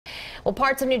Well,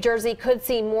 parts of New Jersey could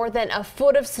see more than a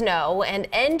foot of snow,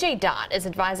 and NJDOT is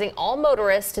advising all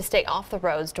motorists to stay off the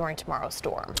roads during tomorrow's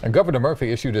storm. And Governor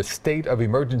Murphy issued a state of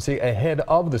emergency ahead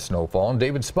of the snowfall. And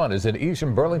David Spunt is in East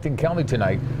and Burlington County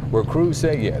tonight, where crews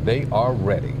say, yeah, they are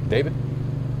ready. David?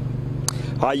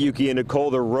 Hi, Yuki and Nicole.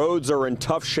 The roads are in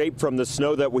tough shape from the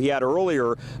snow that we had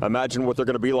earlier. Imagine what they're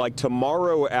going to be like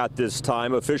tomorrow at this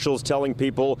time. Officials telling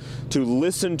people to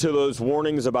listen to those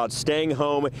warnings about staying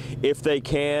home if they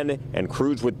can. And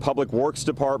crews with public works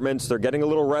departments, they're getting a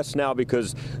little rest now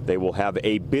because they will have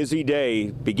a busy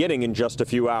day beginning in just a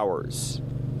few hours.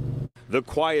 The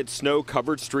quiet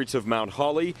snow-covered streets of Mount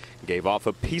Holly gave off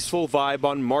a peaceful vibe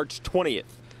on March 20th.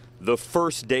 The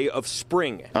first day of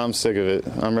spring. I'm sick of it.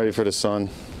 I'm ready for the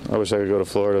sun. I wish I could go to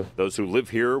Florida. Those who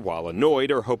live here, while annoyed,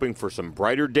 are hoping for some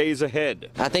brighter days ahead.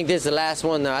 I think this is the last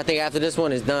one, though. I think after this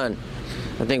one is done,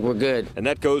 I think we're good. And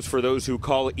that goes for those who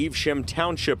call Evesham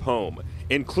Township home,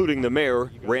 including the mayor,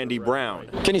 Randy Brown.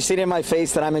 Can you see it in my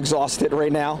face that I'm exhausted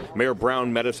right now? Mayor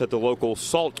Brown met us at the local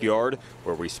salt yard,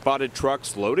 where we spotted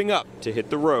trucks loading up to hit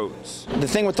the roads. The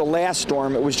thing with the last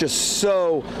storm, it was just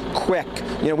so quick.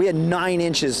 You know, we had 9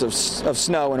 inches of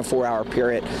snow in a 4-hour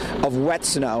period of wet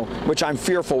snow, which I'm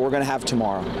fearful we're going to have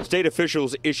tomorrow. State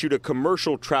officials issued a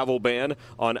commercial travel ban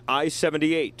on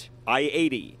I-78,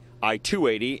 I-80,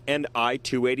 I-280, and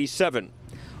I-287.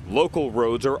 Local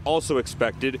roads are also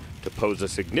expected to pose a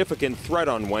significant threat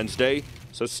on Wednesday,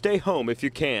 so stay home if you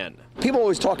can. People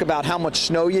always talk about how much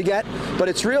snow you get, but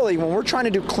it's really, when we're trying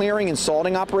to do clearing and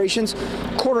salting operations, a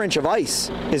 1/4 inch of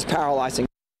ice is paralyzing.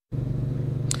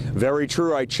 Very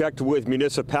true. I checked with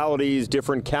municipalities,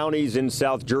 different counties in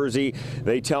South Jersey.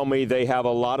 They tell me they have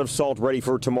a lot of salt ready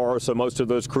for tomorrow, so most of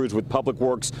those crews with Public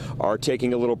Works are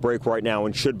taking a little break right now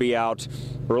and should be out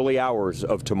early hours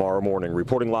of tomorrow morning.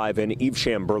 Reporting live in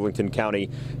Evesham, Burlington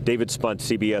County, David Spunt,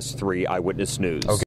 CBS 3 Eyewitness News. Okay.